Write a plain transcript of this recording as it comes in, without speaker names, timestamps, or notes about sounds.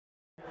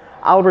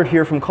Albert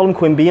here from Colm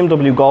Quinn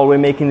BMW Galway,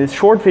 making this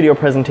short video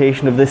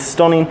presentation of this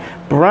stunning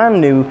brand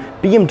new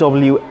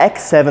BMW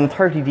X7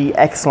 30D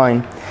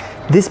xLine.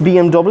 This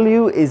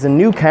BMW is a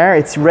new car.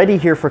 It's ready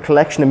here for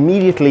collection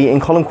immediately in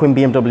Colm Quinn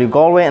BMW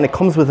Galway, and it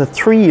comes with a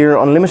 3-year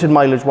unlimited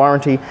mileage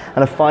warranty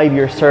and a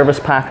 5-year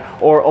service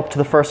pack, or up to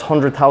the first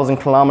 100,000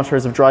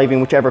 kilometers of driving,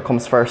 whichever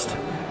comes first.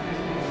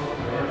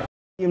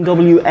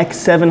 BMW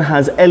X7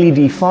 has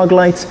LED fog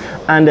lights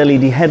and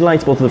LED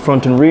headlights, both at the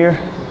front and rear.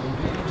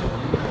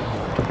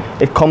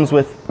 It comes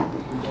with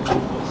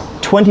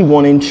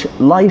 21-inch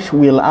light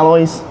wheel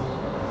alloys,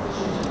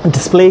 a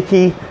display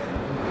key.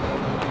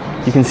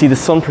 You can see the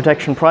sun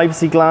protection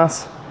privacy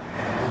glass.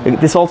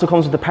 This also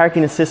comes with the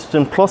Parking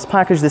Assistant Plus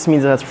package. This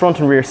means it has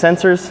front and rear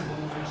sensors,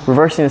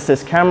 reversing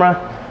assist camera,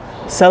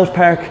 self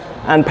park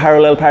and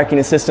parallel parking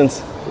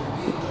assistance.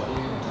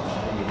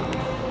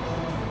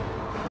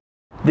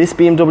 This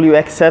BMW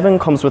X7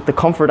 comes with the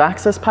Comfort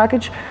Access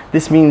package.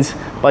 This means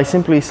by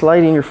simply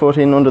sliding your foot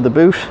in under the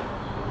boot,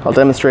 I'll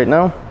demonstrate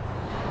now,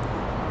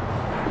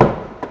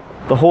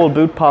 the whole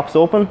boot pops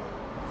open.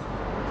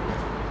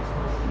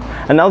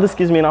 And now this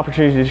gives me an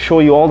opportunity to show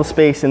you all the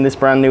space in this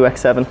brand new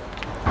X7.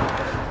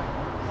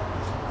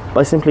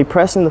 By simply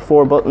pressing the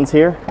 4 buttons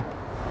here,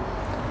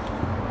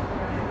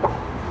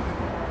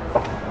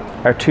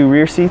 our 2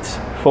 rear seats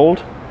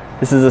fold.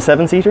 This is a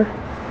 7-seater.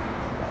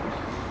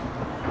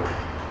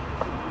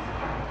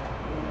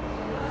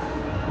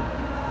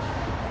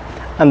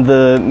 And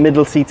the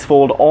middle seats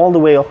fold all the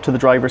way up to the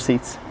driver's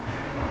seats.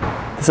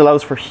 This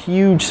allows for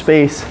huge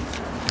space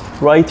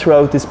right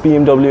throughout this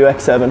BMW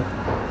X7.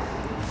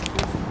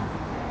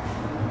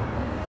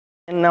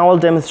 And now I'll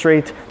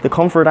demonstrate the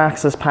Comfort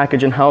Access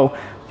package and how,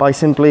 by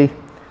simply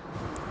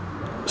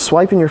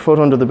swiping your foot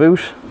under the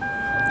boot,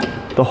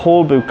 the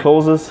whole boot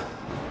closes,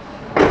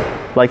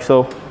 like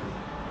so.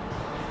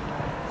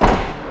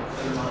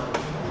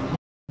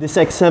 This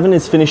X7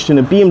 is finished in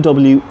a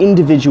BMW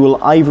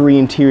individual ivory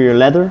interior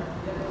leather,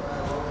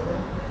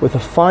 with a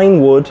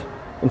fine wood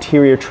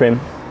interior trim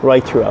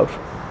right throughout.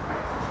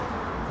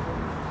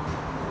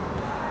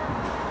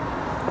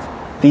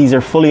 These are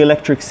fully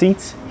electric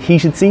seats,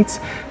 heated seats.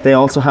 They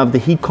also have the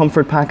heat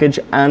comfort package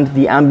and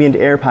the ambient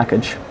air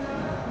package.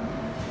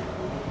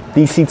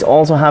 These seats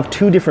also have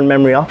 2 different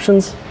memory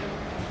options,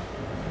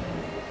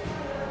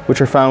 which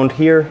are found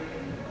here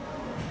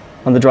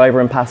on the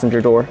driver and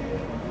passenger door.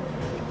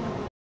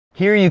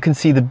 Here you can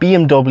see the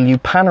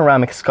BMW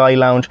panoramic sky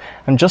lounge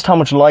and just how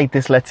much light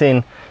this lets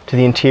in to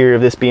the interior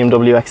of this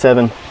BMW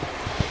X7.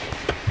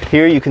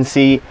 Here you can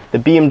see the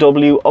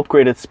BMW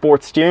upgraded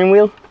sports steering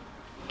wheel,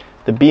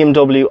 the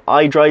BMW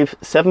iDrive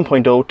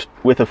 7.0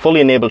 with a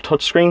fully enabled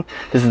touchscreen.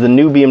 This is the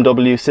new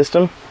BMW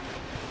system.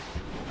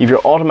 You have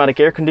your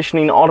automatic air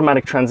conditioning,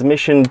 automatic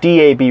transmission,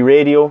 DAB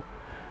radio,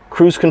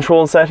 cruise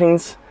control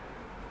settings,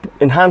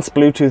 enhanced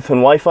Bluetooth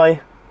and Wi-Fi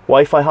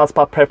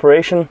hotspot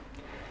preparation.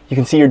 You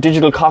can see your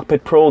Digital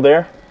Cockpit Pro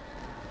there.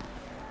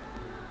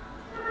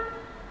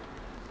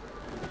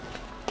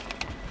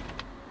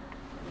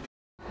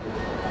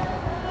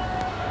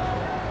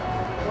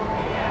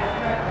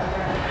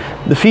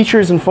 The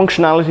features and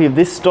functionality of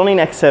this stunning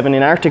X7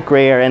 in Arctic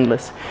Grey are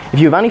endless. If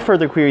you have any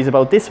further queries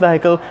about this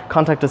vehicle,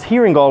 contact us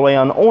here in Galway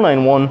on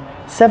 091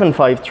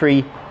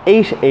 753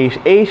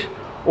 888,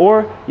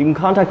 or you can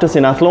contact us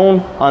in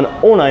Athlone on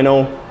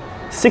 090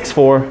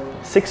 64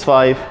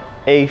 65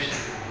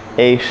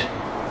 888.